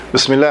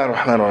بسم الله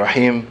الرحمن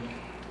الرحيم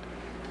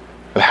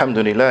الحمد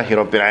لله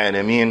رب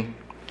العالمين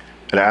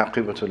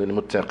العاقبة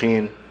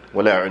للمتقين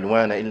ولا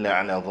عدوان إلا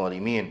على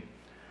الظالمين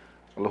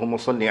اللهم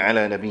صل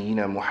على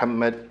نبينا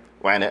محمد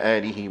وعلى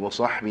آله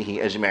وصحبه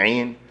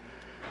أجمعين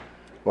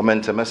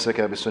ومن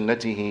تمسك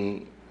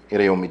بسنته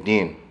إلى يوم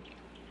الدين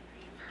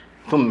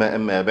ثم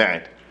أما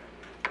بعد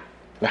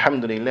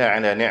الحمد لله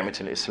على نعمة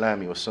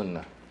الإسلام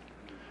والسنة.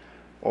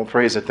 All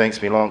praise and thanks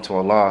belong to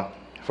Allah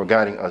for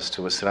guiding us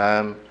to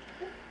Islam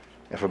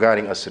and for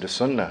guiding us to the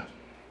Sunnah.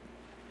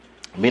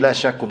 Bila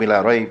shakku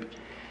bila raib,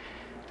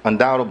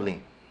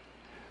 undoubtedly,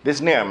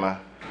 this ni'mah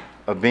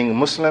of being a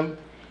Muslim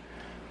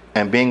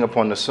and being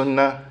upon the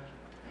Sunnah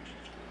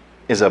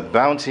is a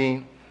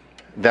bounty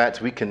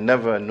that we can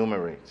never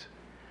enumerate.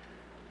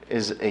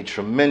 Is a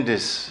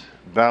tremendous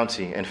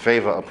bounty and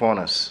favor upon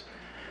us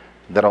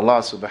that Allah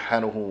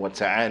subhanahu wa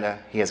ta'ala,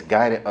 He has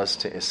guided us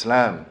to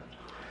Islam.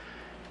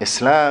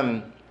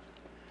 Islam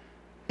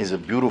is a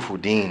beautiful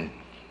deen.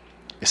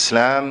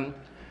 Islam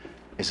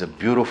is a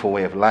beautiful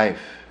way of life.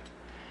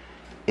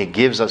 It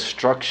gives us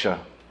structure.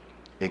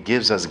 It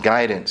gives us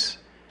guidance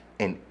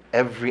in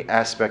every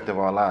aspect of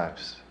our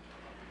lives.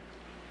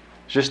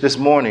 Just this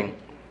morning,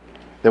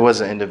 there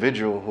was an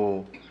individual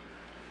who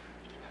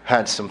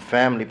had some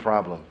family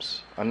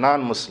problems, a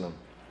non-Muslim.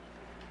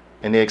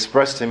 And they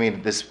expressed to me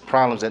these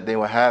problems that they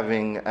were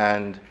having,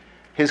 and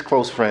his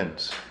close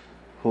friends,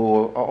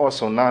 who are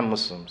also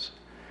non-Muslims,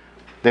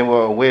 they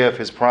were aware of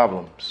his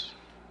problems.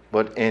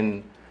 But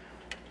in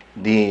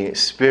the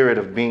spirit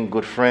of being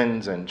good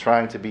friends and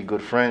trying to be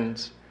good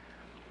friends,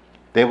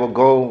 they would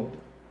go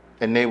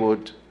and they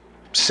would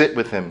sit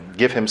with him,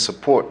 give him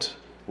support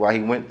while he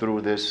went through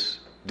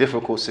this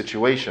difficult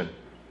situation.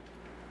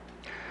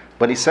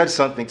 But he said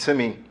something to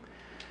me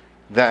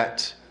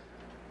that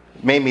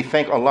made me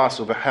thank Allah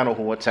subhanahu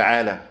wa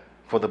ta'ala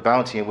for the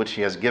bounty in which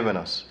He has given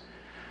us.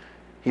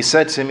 He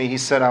said to me,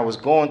 I was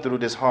going through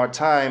this hard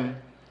time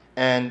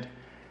and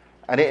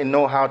I didn't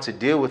know how to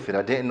deal with it.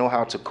 I didn't know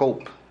how to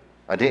cope.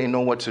 I didn't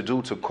know what to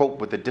do to cope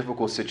with the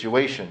difficult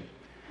situation.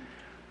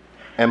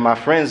 And my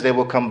friends, they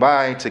would come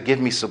by to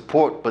give me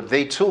support, but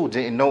they too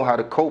didn't know how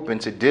to cope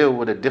and to deal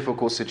with a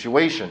difficult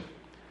situation.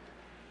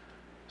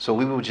 So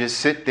we would just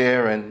sit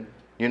there and,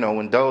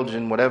 indulge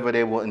in whatever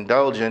they will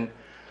indulge in,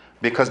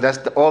 because that's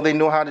all they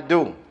know how to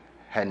do.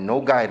 Had no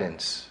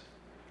guidance.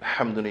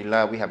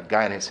 Alhamdulillah, we have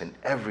guidance in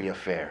every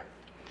affair.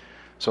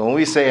 So when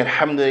we say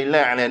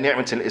Alhamdulillah ala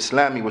ni'mat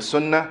al-Islami wa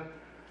sunnah,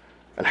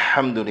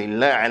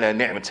 Alhamdulillah ala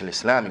ni'mat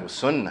al-Islami wa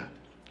sunnah,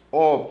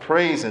 all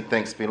praise and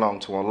thanks belong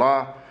to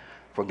Allah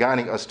for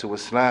guiding us to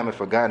Islam and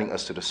for guiding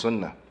us to the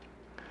Sunnah.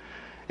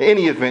 In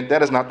any event,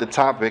 that is not the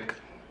topic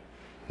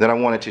that I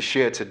wanted to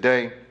share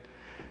today,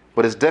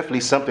 but it's definitely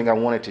something I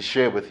wanted to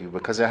share with you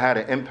because it had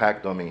an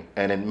impact on me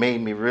and it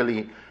made me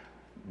really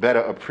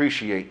better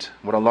appreciate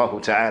what Allah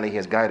Ta'ala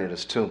has guided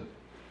us to.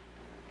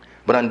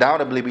 But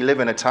undoubtedly we live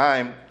in a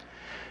time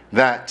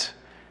that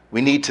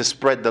we need to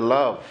spread the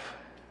love.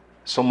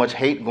 So much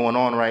hate going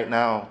on right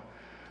now,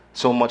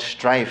 so much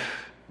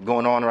strife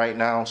going on right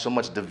now, so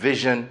much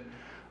division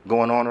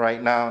going on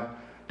right now,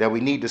 that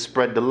we need to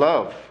spread the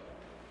love.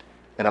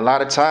 And a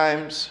lot of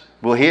times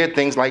we'll hear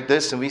things like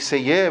this and we say,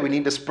 yeah, we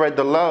need to spread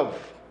the love.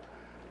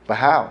 But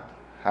how?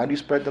 How do you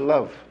spread the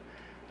love?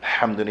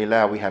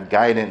 Alhamdulillah, we have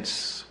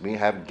guidance. We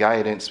have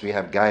guidance. We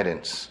have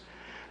guidance.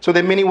 So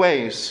there are many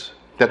ways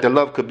that the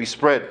love could be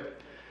spread.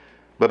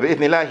 But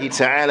bi'idhnillahi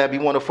ta'ala, we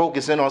want to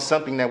focus in on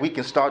something that we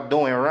can start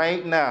doing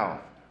right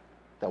now.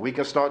 As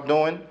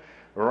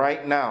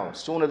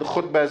soon as the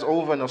khutbah is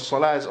over and the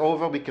salah is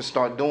over, we can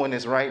start doing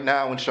this right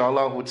now,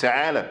 inshaAllah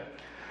ta'ala.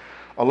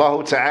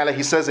 Allah ta'ala,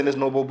 He says in His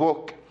noble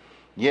book,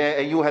 يَا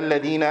أَيُّهَا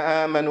الَّذِينَ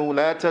آمَنُوا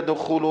لَا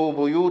تَدْخُلُوا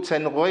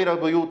بُيُوتًا غَيْرَ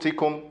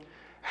بُيُوتِكُمْ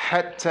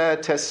حَتَّى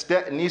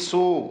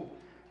تَسْتَأْنِسُوا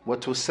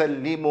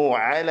وَتُسَلِّمُوا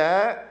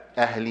عَلَىٰ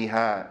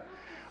أَهْلِهَا.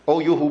 O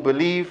you who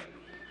believe,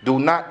 do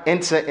not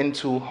enter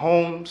into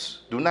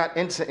homes, do not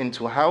enter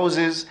into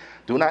houses,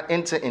 do not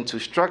enter into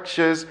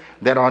structures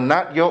that are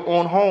not your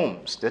own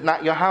homes, they're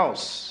not your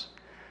house,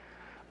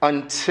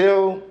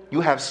 until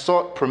you have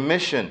sought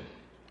permission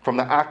from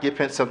the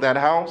occupants of that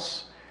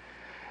house.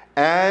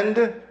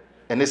 And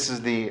this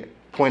is the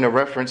point of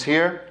reference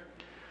here,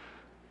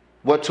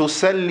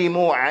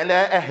 وَتُسَلِّمُوا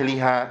عَلَىٰ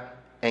أَهْلِهَا,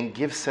 and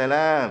give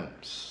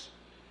salams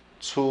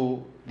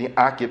to the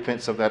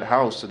occupants of that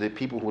house, to the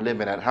people who live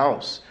in that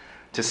house,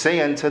 to say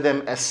unto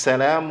them,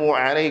 Assalamu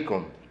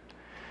alaikum,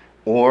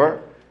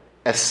 or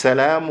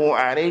Assalamu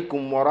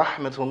alaikum wa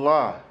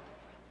rahmatullah,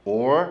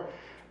 or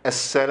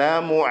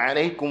Assalamu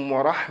alaikum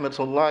wa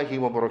rahmatullahi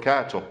wa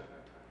barakatuh.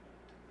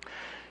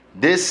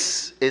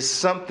 This is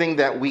something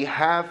that we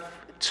have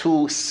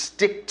to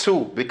stick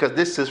to, because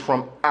this is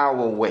from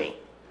our way.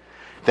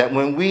 That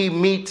when we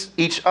meet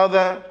each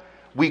other,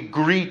 we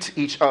greet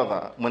each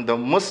other. When the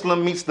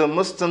Muslim meets the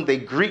Muslim, they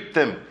greet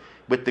them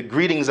with the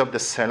greetings of the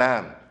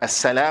salam.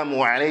 Assalamu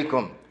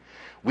alaikum.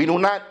 We do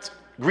not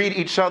greet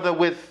each other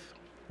with,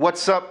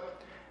 what's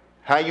up?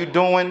 How you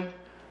doing?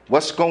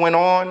 What's going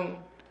on?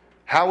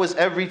 How is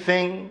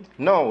everything?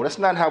 No, that's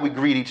not how we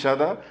greet each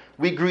other.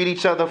 We greet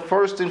each other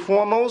first and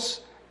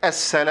foremost,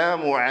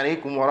 Assalamu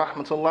alaikum wa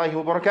rahmatullahi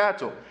wa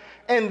barakatuh.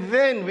 And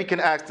then we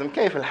can ask them,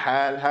 Kayf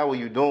al-hal, how are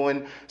you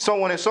doing?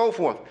 So on and so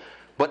forth.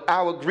 But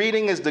our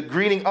greeting is the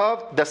greeting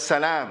of the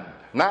salam.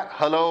 Not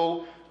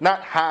hello,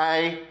 not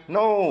hi,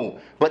 no,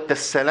 but the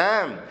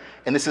salam.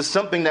 And this is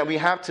something that we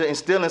have to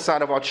instill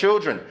inside of our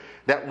children,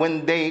 that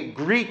when they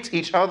greet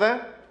each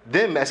other,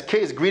 them as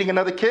kids greeting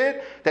another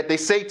kid, that they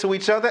say to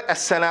each other,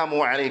 Assalamu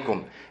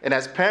alaikum. And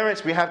as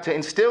parents, we have to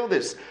instill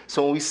this.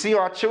 So when we see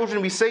our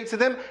children, we say to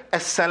them,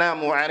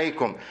 Assalamu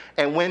alaikum.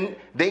 And when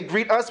they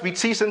greet us, we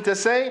teach them to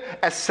say,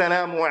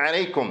 Assalamu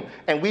alaikum.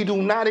 And we do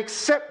not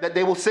accept that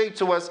they will say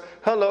to us,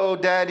 hello,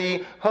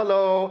 daddy,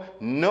 hello.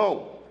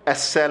 No,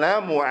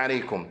 Assalamu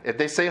alaikum. If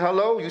they say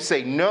hello, you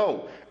say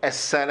no.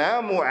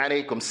 Assalamu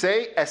alaikum.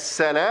 Say,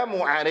 Assalamu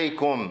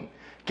alaikum.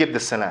 Give the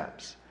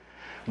salams.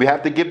 We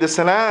have to give the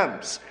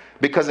salams,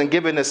 because in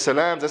giving the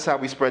salams, that's how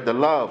we spread the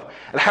love.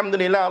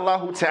 Alhamdulillah,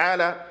 Allah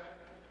Ta'ala,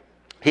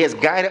 He has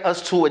guided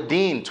us to a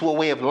deen, to a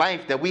way of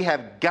life, that we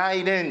have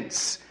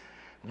guidance,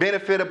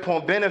 benefit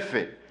upon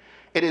benefit.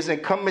 It is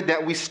incumbent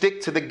that we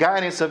stick to the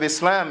guidance of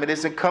Islam. It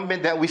is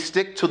incumbent that we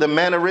stick to the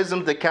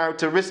mannerisms, the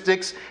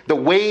characteristics, the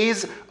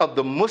ways of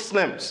the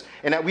Muslims.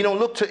 And that we don't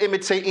look to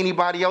imitate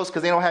anybody else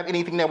because they don't have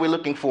anything that we're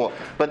looking for.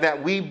 But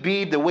that we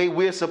be the way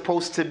we're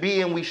supposed to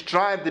be, and we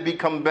strive to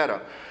become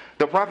better.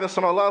 The Prophet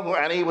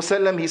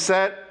ﷺ, he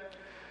said,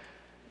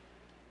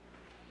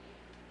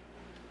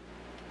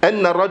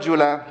 أن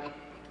الرجل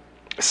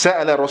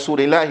سأل رسول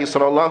الله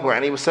صلى الله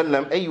عليه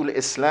وسلم أي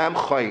الإسلام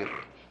خير.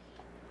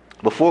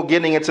 Before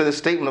getting into the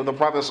statement of the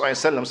Prophet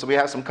ﷺ, so we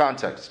have some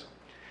context.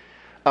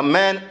 A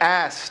man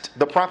asked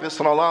the Prophet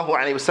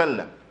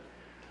ﷺ,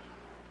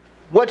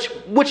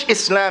 which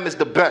Islam is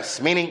the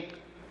best? Meaning,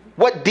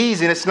 what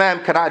deeds in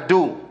Islam can I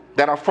do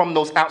that are from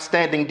those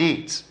outstanding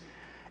deeds?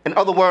 In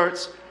other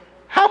words,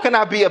 how can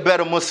I be a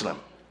better Muslim?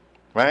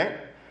 Right?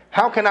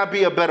 How can I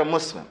be a better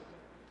Muslim?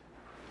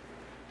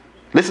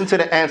 Listen to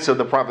the answer of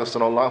the Prophet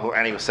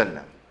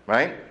ﷺ,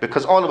 right?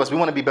 Because all of us, we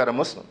want to be better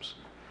Muslims.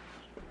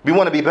 We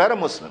want to be better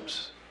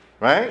Muslims,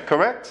 right?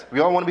 Correct? We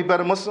all want to be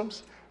better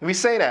Muslims. We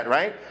say that,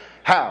 right?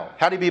 How?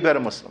 How do you be a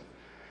better Muslim?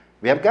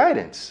 We have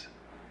guidance.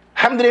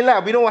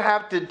 Alhamdulillah, we don't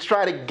have to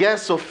try to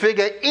guess or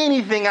figure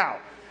anything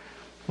out.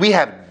 We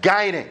have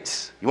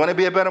guidance. You want to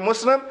be a better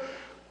Muslim?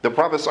 The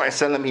Prophet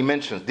ﷺ, he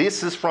mentions,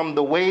 this is from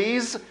the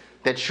ways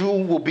that you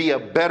will be a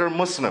better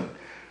Muslim.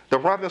 The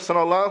Prophet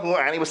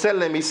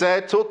ﷺ, he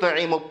said,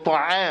 تُطْعِمُ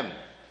الطَّعَامِ.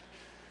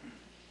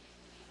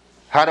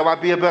 How do I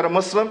be a better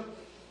Muslim?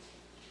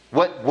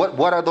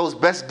 What are those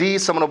best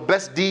deeds, some of the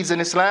best deeds in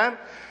Islam?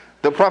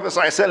 The Prophet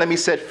ﷺ, he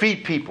said,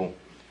 feed people.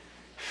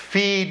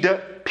 Feed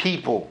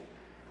people.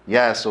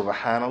 Ya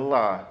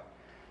subhanallah.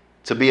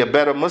 To be a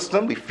better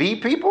Muslim, we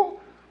feed people?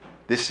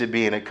 This should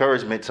be an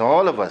encouragement to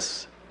all of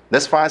us.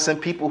 Let's find some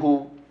people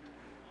who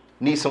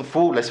need some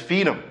food. Let's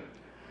feed them.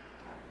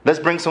 Let's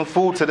bring some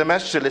food to the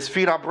masjid. Let's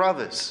feed our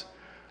brothers.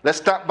 Let's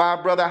stop by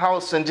our brother's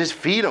house and just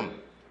feed them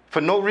for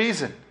no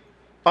reason,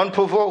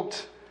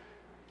 unprovoked.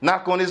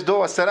 Knock on his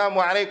door.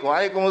 Assalamu alaikum.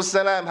 Alaikum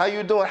assalam. How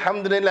you doing?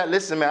 Alhamdulillah.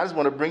 Listen, man, I just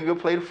want to bring you a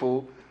plate of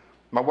food.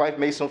 My wife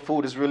made some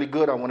food. It's really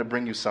good. I want to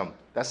bring you some.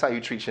 That's how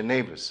you treat your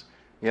neighbors.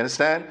 You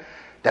understand?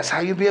 That's how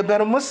you be a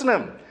better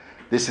Muslim.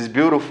 This is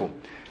beautiful.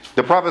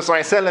 The Prophet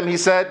ﷺ, he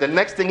said, the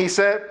next thing he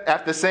said,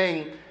 after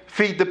saying,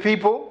 feed the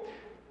people,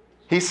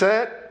 he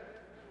said,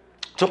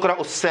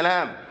 tuqra'u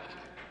salam,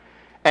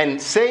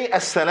 and say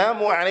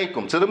assalamu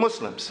alaikum to the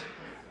Muslims.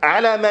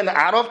 Ala man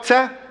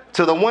arafta,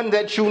 to the one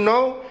that you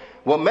know,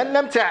 wa man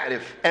lam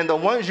ta'rif, and the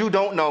ones you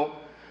don't know.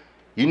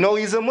 You know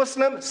he's a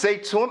Muslim, say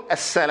to him,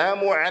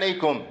 assalamu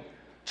alaikum.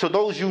 To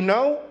those you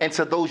know, and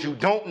to those you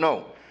don't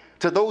know.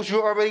 To those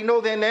you already know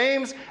their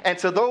names, and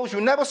to those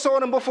you never saw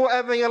them before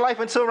ever in your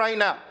life until right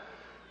now.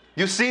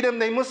 You see them,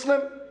 they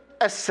Muslim,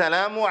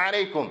 assalamu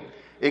alaikum.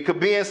 It could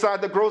be inside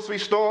the grocery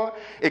store.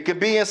 It could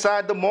be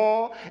inside the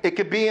mall. It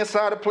could be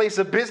inside a place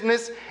of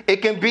business.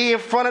 It can be in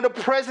front of the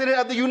President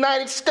of the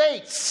United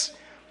States.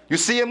 You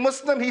see a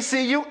Muslim, he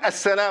see you,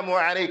 assalamu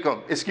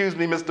alaikum. Excuse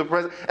me, Mr.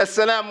 President.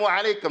 Assalamu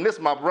alaikum. This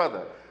is my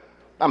brother.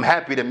 I'm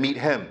happy to meet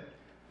him.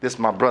 This is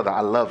my brother.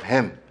 I love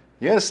him.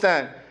 You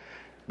understand?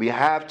 We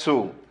have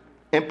to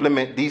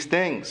implement these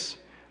things.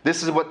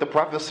 This is what the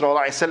Prophet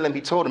ﷺ, he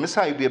told him. This is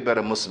how you be a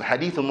better Muslim.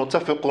 Hadithun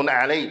muttafiqun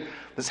alayh.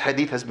 This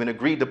hadith has been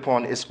agreed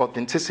upon its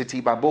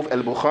authenticity by both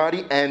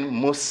Al-Bukhari and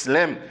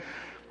Muslim.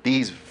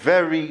 These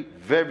very,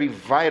 very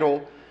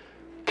vital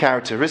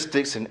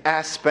characteristics and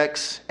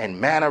aspects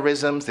and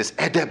mannerisms, this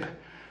adab,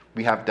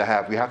 we have to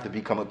have. We have to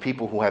become a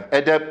people who have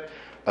adab,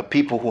 a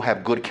people who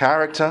have good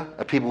character,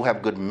 a people who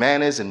have good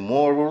manners and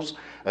morals,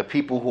 a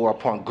people who are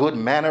upon good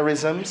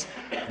mannerisms,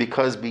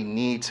 because we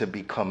need to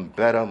become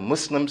better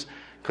Muslims,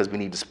 because we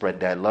need to spread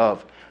that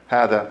love.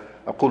 هذا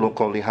أقول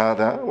قولي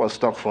هذا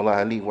وأستغفر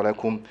الله لي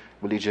ولكم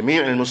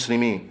ولجميع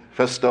المسلمين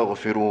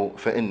فاستغفروا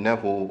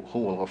فإنه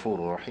هو الغفور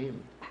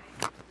الرحيم.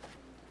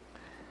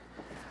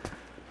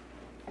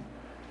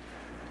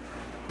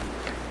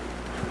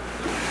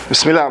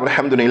 Bismillah,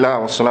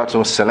 alhamdulillah, wa salatu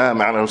wa salam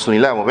ala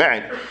rasulillah wa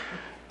ba'd.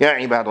 Ya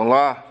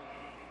ibadallah.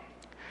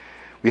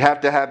 We have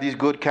to have these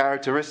good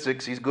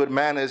characteristics, these good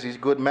manners, these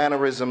good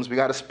mannerisms. We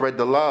got to spread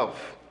the love.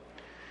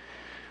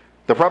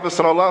 The Prophet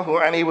sallallahu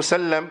alaihi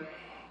wasallam,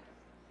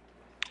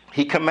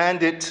 he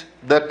commanded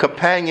the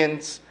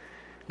companions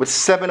with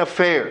 7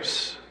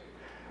 affairs.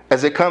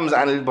 As it comes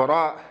عن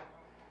البراء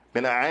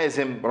بن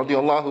عازم رضي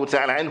الله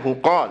تعالى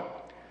عنه قال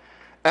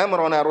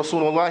أمرنا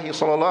رسول الله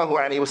صلى الله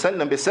عليه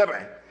وسلم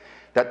ب7,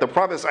 that the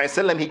Prophet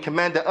ﷺ, he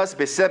commanded us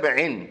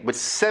ب7, with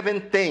 7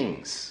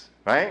 things,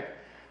 right?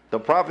 The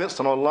Prophet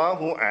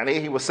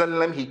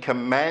ﷺ, he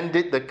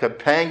commanded the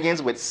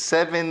companions with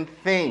 7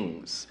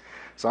 things.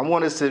 So I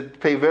want us to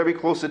pay very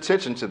close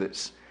attention to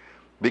this,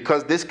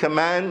 because this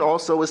command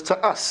also is to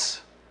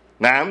us.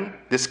 Now,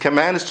 this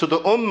command is to the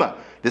ummah.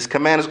 This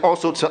command is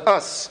also to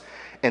us.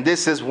 And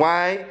this is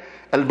why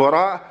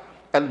Al-Bara,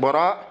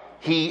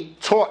 he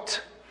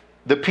taught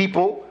the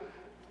people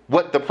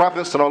what the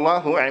Prophet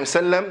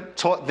ﷺ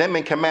taught them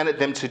and commanded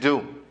them to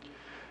do.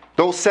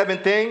 Those 7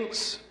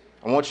 things,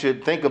 I want you to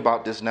think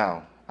about this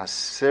now. I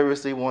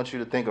seriously want you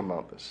to think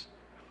about this.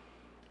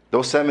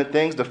 Those 7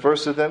 things, the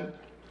first of them,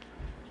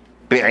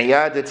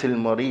 بِعِيَادَةِ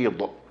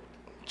الْمَرِيضِ,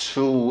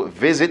 to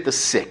visit the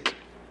sick.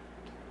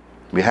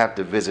 We have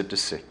to visit the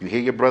sick. You hear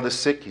your brother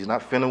sick, he's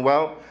not feeling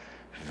well,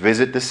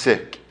 visit the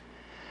sick.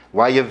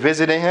 While you're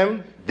visiting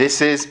him,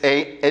 this is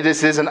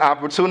an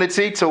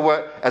opportunity to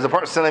what, as the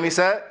Prophet ﷺ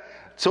said,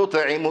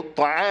 تُطْعِمُ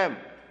الطَّعَامِ,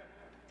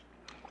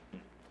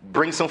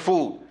 bring some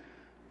food.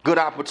 Good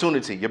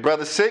opportunity. Your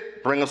brother's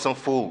sick, bring him some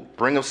food.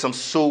 Bring him some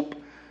soup.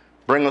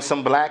 Bring him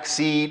some black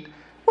seed.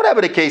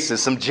 Whatever the case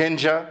is, some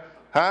ginger,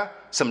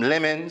 some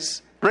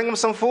lemons. Bring him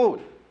some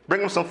food.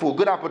 Bring him some food.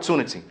 Good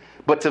opportunity.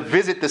 But to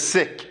visit the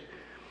sick,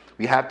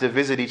 we have to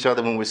visit each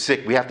other when we're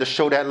sick. We have to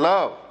show that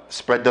love.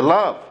 Spread the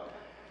love.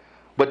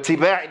 But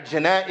tiba'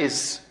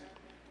 janaiz,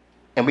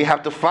 and we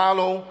have to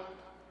follow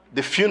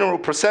the funeral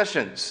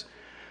processions.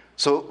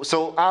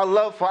 So our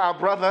love for our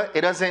brother,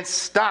 it doesn't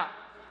stop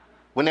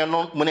when they're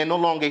no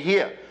longer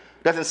here.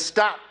 It doesn't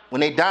stop when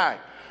they die.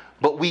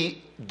 But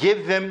we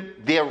give them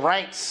their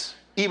rights,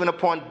 even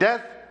upon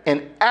death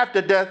and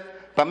after death,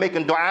 by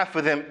making dua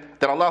for them,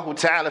 that Allah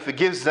Ta'ala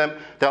forgives them,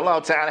 that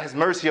Allah Ta'ala has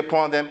mercy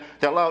upon them,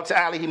 that Allah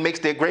Ta'ala, he makes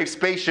their grave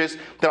spacious,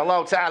 that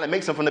Allah Ta'ala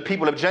makes them from the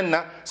people of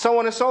Jannah, so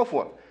on and so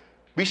forth.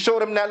 We show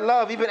them that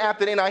love even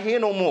after they're not here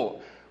no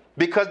more.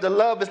 Because the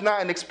love is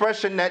not an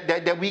expression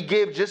that we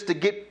give just to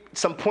get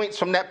some points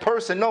from that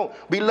person. No,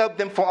 we love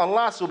them for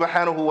Allah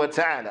subhanahu wa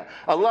ta'ala.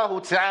 Allah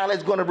ta'ala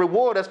is going to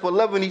reward us for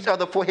loving each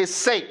other for his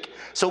sake.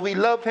 So we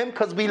love him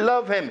because we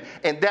love him.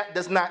 And that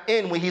does not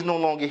end when he's no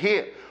longer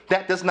here.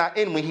 That does not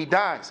end when he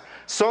dies.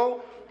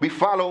 So we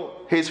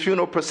follow his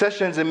funeral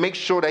processions and make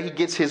sure that he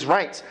gets his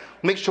rights.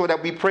 Make sure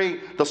that we pray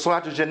the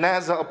Salatul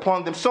Janazah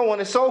upon them, so on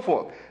and so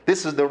forth.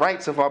 This is the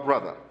rights of our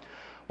brother.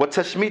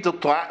 وَتَشْمِيتِ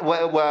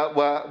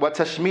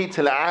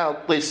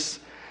الْعَاطِسِ,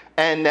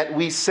 and that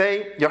we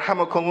say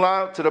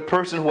Yarhamakallah to the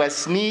person who has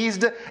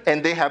sneezed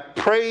and they have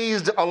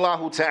praised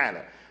Allah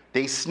Ta'ala.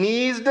 They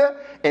sneezed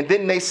and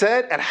then they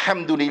said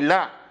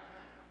Alhamdulillah.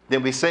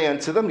 Then we say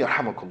unto them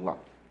Yarhamakallah.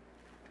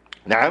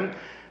 Now,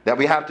 that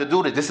we have to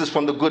do this. This is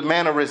from the good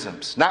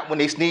mannerisms. Not when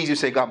they sneeze you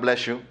say God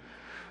bless you.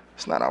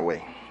 It's not our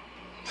way.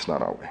 It's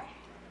not our way.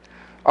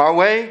 Our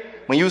way,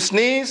 when you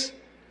sneeze,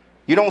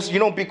 you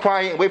don't be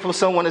quiet and wait for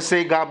someone to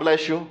say God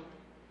bless you.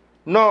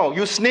 No,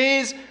 you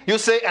sneeze, you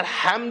say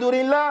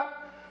Alhamdulillah.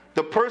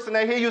 The person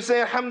that hear you say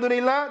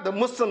Alhamdulillah, the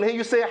Muslim hear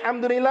you say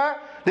Alhamdulillah,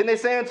 then they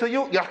say unto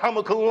you,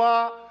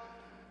 Yarhamakallah.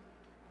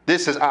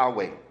 This is our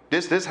way.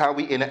 This is how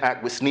we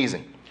interact with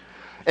sneezing.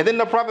 And then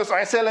the Prophet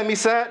ﷺ, he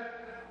said,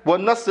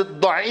 وَنَصْرِ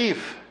الضَّعِيفِ,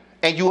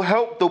 and you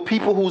help the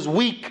people who's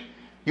weak.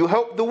 You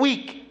help the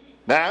weak.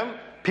 Now,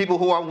 people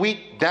who are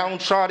weak,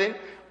 downtrodden,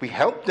 we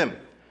help them.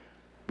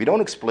 We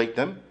don't exploit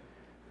them.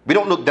 We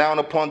don't look down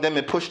upon them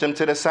and push them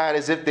to the side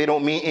as if they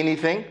don't mean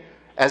anything,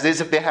 as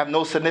if they have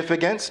no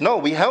significance. No,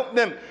 we help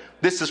them.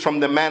 This is from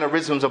the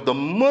mannerisms of the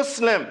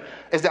Muslim,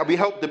 is that we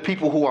help the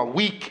people who are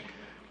weak.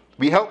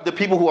 We help the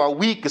people who are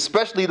weak,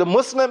 especially the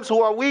Muslims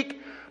who are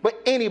weak,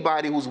 but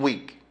anybody who's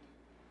weak.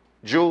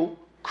 Jew,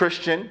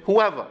 Christian,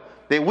 whoever.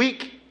 They're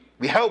weak,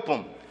 we help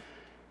them.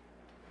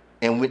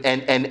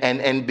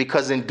 And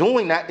because in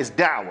doing that is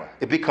da'wah.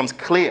 It becomes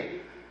clear.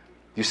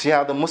 You see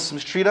how the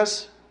Muslims treat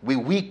us? We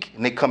weak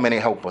and they come and they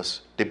help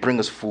us. They bring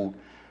us food.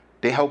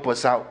 They help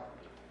us out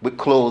with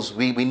clothes.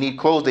 We need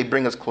clothes, they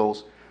bring us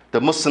clothes.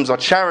 The Muslims are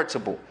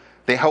charitable.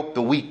 They help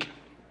the weak.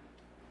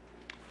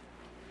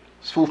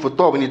 It's food for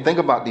thought. We need to think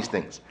about these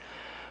things.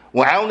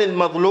 وَعَوْنِ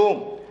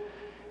الْمَظْلُومِ,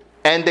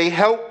 and they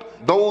help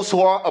those who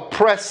are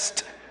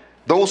oppressed.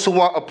 Those who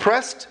are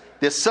oppressed,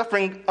 they're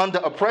suffering under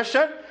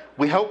oppression,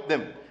 we help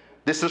them.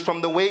 This is from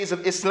the ways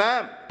of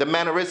Islam, the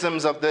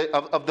mannerisms of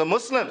the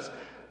Muslims.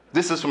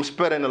 This is from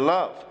spreading the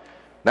love.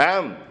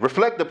 Now,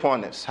 reflect upon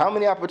this. How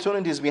many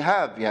opportunities we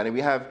have? We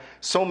have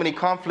so many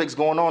conflicts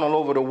going on all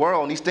over the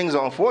world, and these things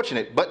are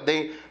unfortunate, but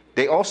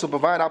they also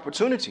provide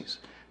opportunities.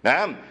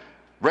 Now,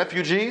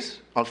 Refugees,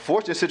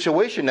 unfortunate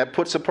situation that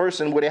puts a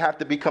person where they have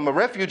to become a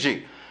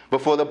refugee.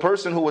 But for the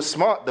person who was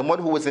smart, the one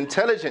who was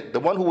intelligent, the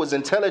one who was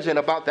intelligent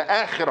about the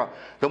akhirah,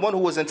 the one who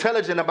was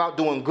intelligent about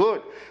doing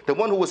good, the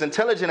one who was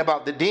intelligent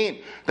about the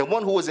deen, the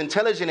one who was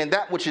intelligent in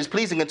that which is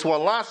pleasing unto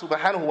Allah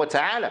subhanahu wa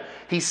ta'ala,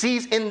 he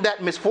sees in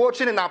that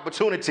misfortune an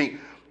opportunity.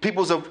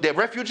 They're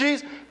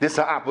refugees, this is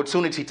an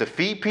opportunity to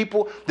feed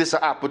people, this is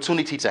an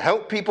opportunity to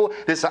help people,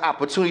 this is an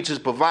opportunity to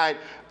provide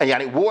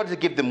water, to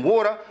give them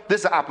water,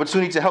 this is an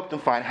opportunity to help them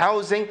find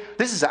housing,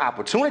 this is an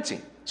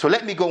opportunity. So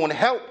let me go and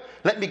help.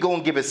 Let me go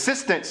and give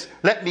assistance.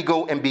 Let me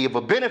go and be of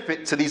a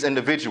benefit to these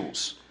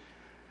individuals.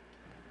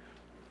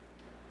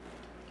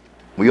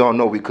 We all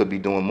know we could be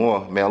doing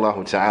more. May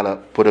Allah Ta'ala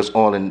put us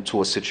all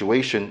into a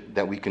situation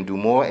that we can do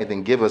more and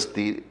then give us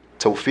the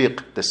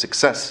tawfiq, the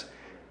success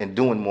in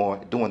doing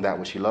more, doing that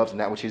which He loves and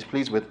that which He's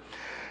pleased with.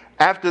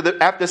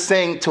 After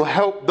saying to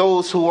help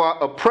those who are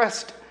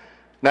oppressed,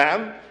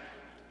 now,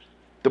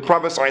 the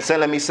Prophet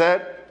ﷺ, he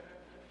said,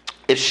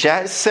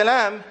 Ifsha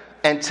salam,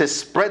 and to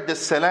spread the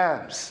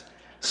salams.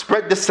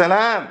 Spread the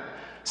salam.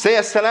 Say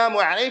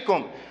assalamu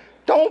alaikum.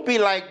 Don't be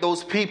like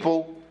those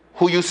people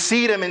who you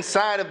see them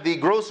inside of the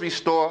grocery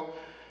store,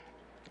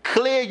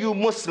 clear you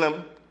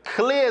Muslim,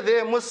 clear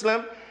they're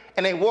Muslim,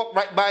 and they walk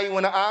right by you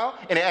in the aisle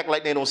and they act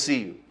like they don't see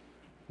you.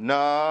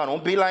 No,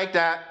 don't be like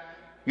that.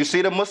 You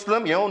see the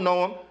Muslim, you don't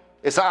know him.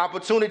 It's an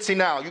opportunity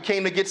now. You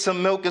came to get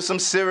some milk and some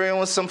cereal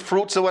and some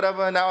fruits or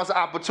whatever, and now it's an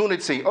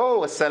opportunity.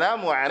 Oh,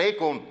 assalamu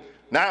alaikum.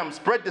 Now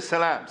spread the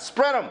salam.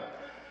 Spread them.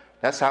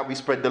 That's how we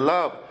spread the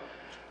love.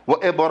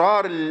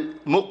 وَإِبْرَارِ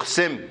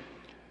الْمُقْسِمِ,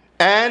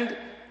 and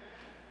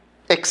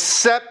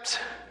accept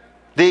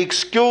the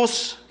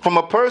excuse from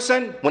a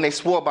person when they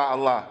swore by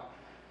Allah.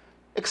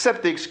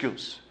 Accept the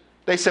excuse.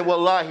 They say,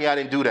 Wallahi, I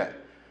didn't do that.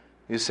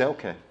 You say,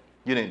 okay,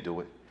 you didn't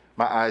do it.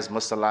 My eyes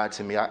must have lied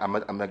to me. I'm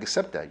going to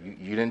accept that.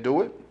 You didn't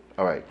do it?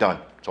 All right, done.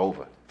 It's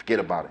over. Forget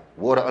about it.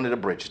 Water under the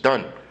bridge.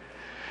 Done.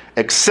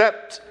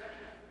 Accept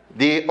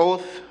the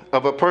oath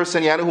of a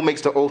person who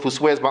makes the oath, who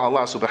swears by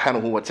Allah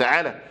subhanahu wa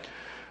ta'ala.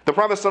 The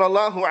Prophet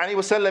sallallahu alaihi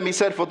wasallam, he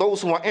said, for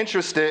those who are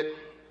interested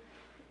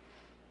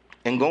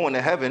in going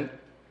to heaven,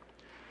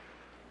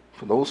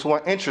 for those who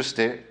are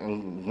interested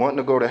in wanting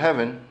to go to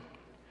heaven,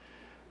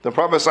 the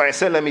Prophet sallallahu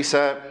alaihi wasallam, he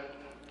said,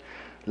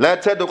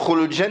 لا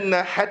تدخلوا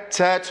الجنة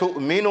حتى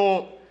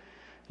تؤمنوا.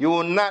 You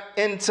will not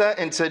enter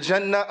into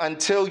Jannah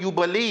until you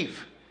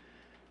believe.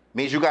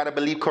 Means you got to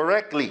believe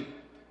correctly.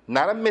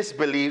 Not a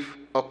misbelief,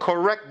 a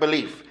correct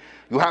belief.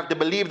 You have to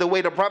believe the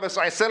way the Prophet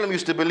sallallahu alaihi wasallam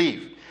used to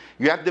believe.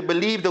 You have to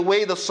believe the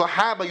way the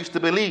Sahaba used to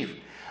believe.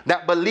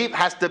 That belief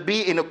has to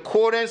be in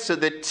accordance to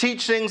the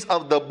teachings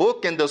of the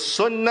book and the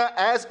Sunnah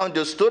as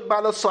understood by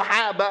the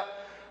Sahaba.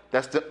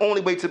 That's the only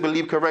way to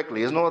believe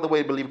correctly. There's no other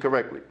way to believe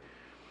correctly.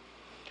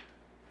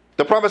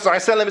 The Prophet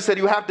ﷺ said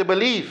you have to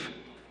believe.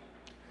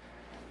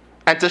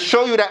 And to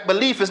show you that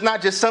belief is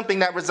not just something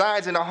that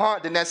resides in the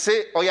heart, then that's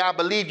it. Oh yeah, I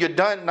believe, you're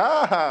done.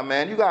 Nah,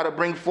 man, you got to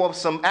bring forth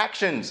some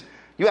actions.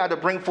 You have to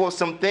bring forth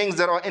some things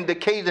that are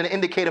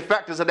indicator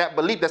factors of that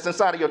belief that's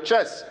inside of your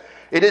chest.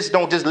 It is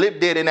don't just live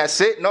there and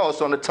that's it. No,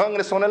 it's on the tongue and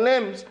it's on the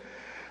limbs.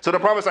 So the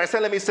Prophet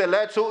ﷺ, he said,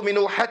 لا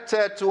تؤمنوا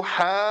حتى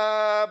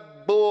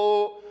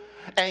تحابوا,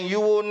 and you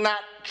will not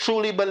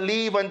truly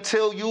believe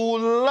until you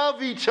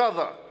love each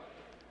other.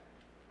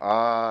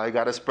 You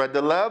got to spread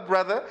the love,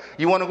 brother.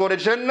 You want to go to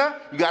Jannah?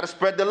 You got to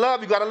spread the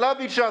love. You got to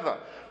love each other.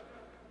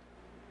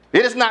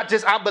 It is not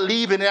just I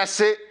believe and that's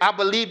it. I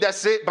believe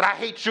that's it, but I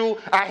hate you.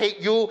 I hate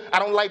you. I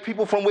don't like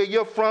people from where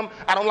you're from.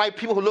 I don't like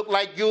people who look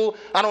like you.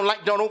 I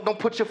don't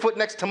put your foot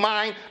next to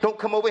mine. Don't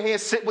come over here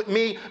and sit with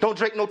me. Don't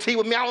drink no tea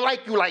with me. I don't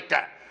like you like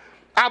that.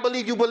 I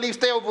believe you believe.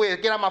 Stay over here.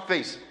 Get out of my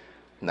face.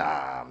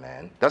 Nah,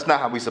 man. That's not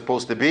how we're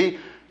supposed to be.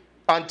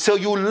 Until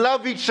you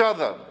love each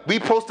other.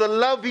 We're supposed to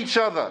love each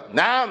other.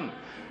 Naam.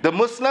 The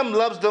Muslim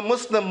loves the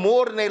Muslim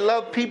more than they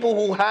love people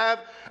who have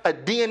a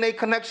DNA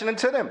connection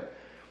into them.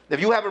 If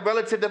you have a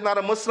relative that's not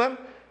a Muslim,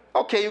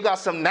 okay, you got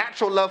some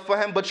natural love for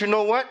him, but you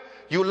know what?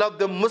 You love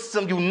the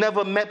Muslim you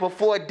never met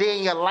before a day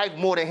in your life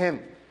more than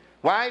him.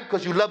 Why?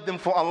 Because you love them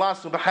for Allah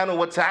subhanahu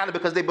wa ta'ala,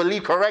 because they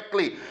believe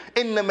correctly.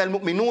 إِنَّمَا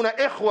الْمُؤْمِنُونَ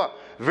إِخْوَةً.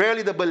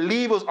 Verily the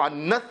believers are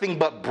nothing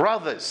but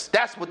brothers.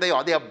 That's what they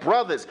are. They are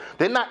brothers.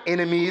 They're not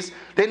enemies.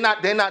 They're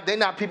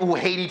not people who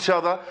hate each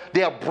other.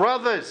 They are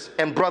brothers,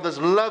 and brothers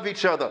love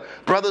each other.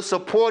 Brothers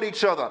support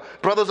each other.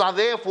 Brothers are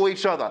there for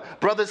each other.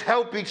 Brothers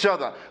help each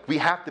other. We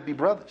have to be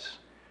brothers.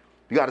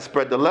 You got to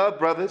spread the love,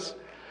 brothers.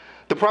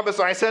 The Prophet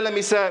ﷺ,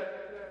 he said,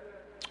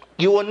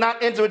 you will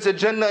not enter into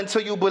Jannah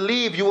until you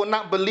believe. You will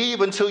not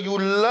believe until you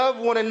love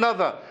one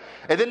another.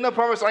 And then the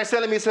Prophet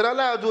ﷺ, he said,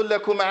 أَلَا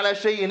أَدُلَّكُمْ عَلَى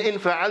شَيْءٍ إِن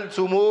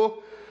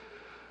فَعَلْتُمُوهُ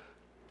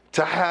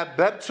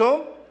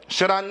تَحَابَبْتُمْ.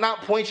 Should I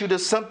not point you to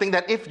something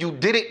that if you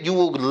did it, you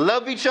will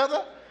love each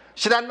other?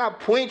 Should I not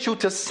point you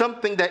to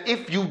something that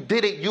if you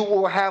did it, you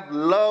will have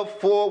love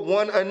for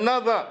one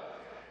another?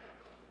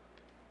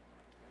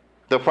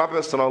 The Prophet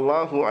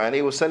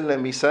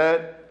ﷺ, he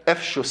said,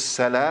 أَفْشُوا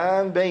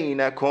السَّلَامَ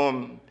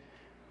بَيْنَكُمْ.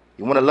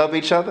 You want to love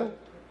each other?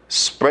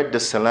 Spread the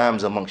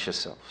salams amongst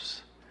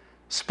yourselves.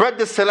 Spread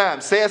the salam.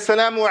 Say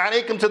assalamu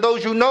alaikum to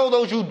those you know,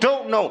 those you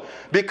don't know.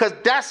 Because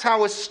that's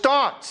how it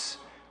starts.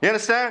 You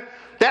understand?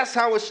 That's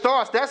how it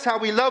starts. That's how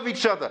we love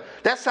each other.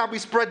 That's how we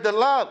spread the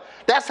love.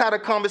 That's how the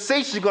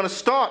conversation is going to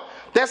start.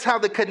 That's how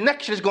the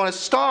connection is going to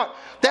start.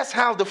 That's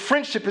how the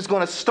friendship is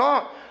going to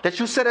start. That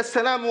you said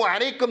assalamu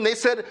alaikum, they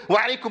said wa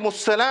alaikum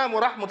assalam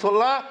wa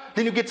rahmatullah.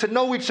 Then you get to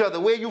know each other.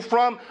 Where you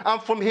from? I'm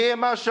from here,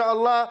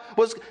 mashallah.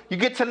 You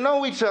get to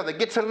know each other,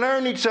 get to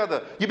learn each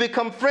other. You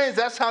become friends.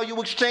 That's how you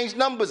exchange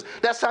numbers.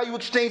 That's how you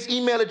exchange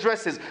email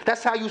addresses.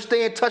 That's how you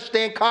stay in touch,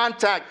 stay in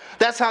contact.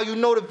 That's how you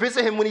know to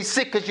visit him when he's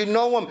sick, because you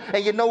know him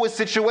and you know his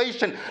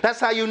situation.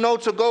 That's how you know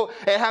to go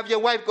and have your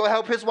wife go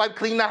help his wife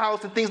clean the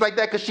house and things like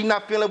that, because she's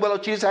not feeling well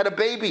or she just had a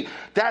baby.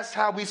 That's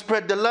how we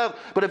spread the love.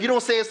 But if you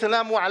don't say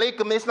assalamu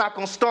alaikum, it's not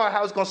going to start.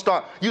 How it's going to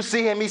start? You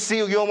see him, he see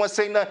you, you don't want to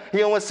say nothing, he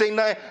don't want to say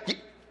nothing.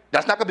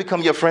 That's not going to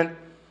become your friend.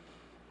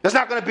 That's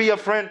not going to be your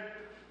friend.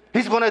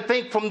 He's going to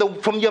think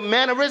from your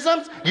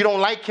mannerisms, you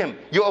don't like him.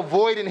 You're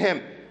avoiding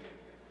him.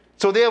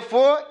 So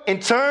therefore, in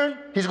turn,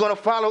 he's going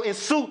to follow in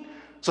suit.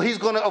 So he's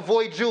going to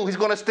avoid you. He's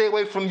going to stay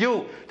away from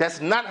you.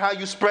 That's not how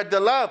you spread the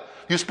love.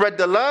 You spread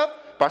the love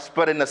by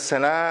spreading the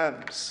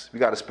salams. We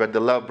got to spread the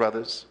love,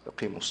 brothers.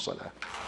 Aqimus salah.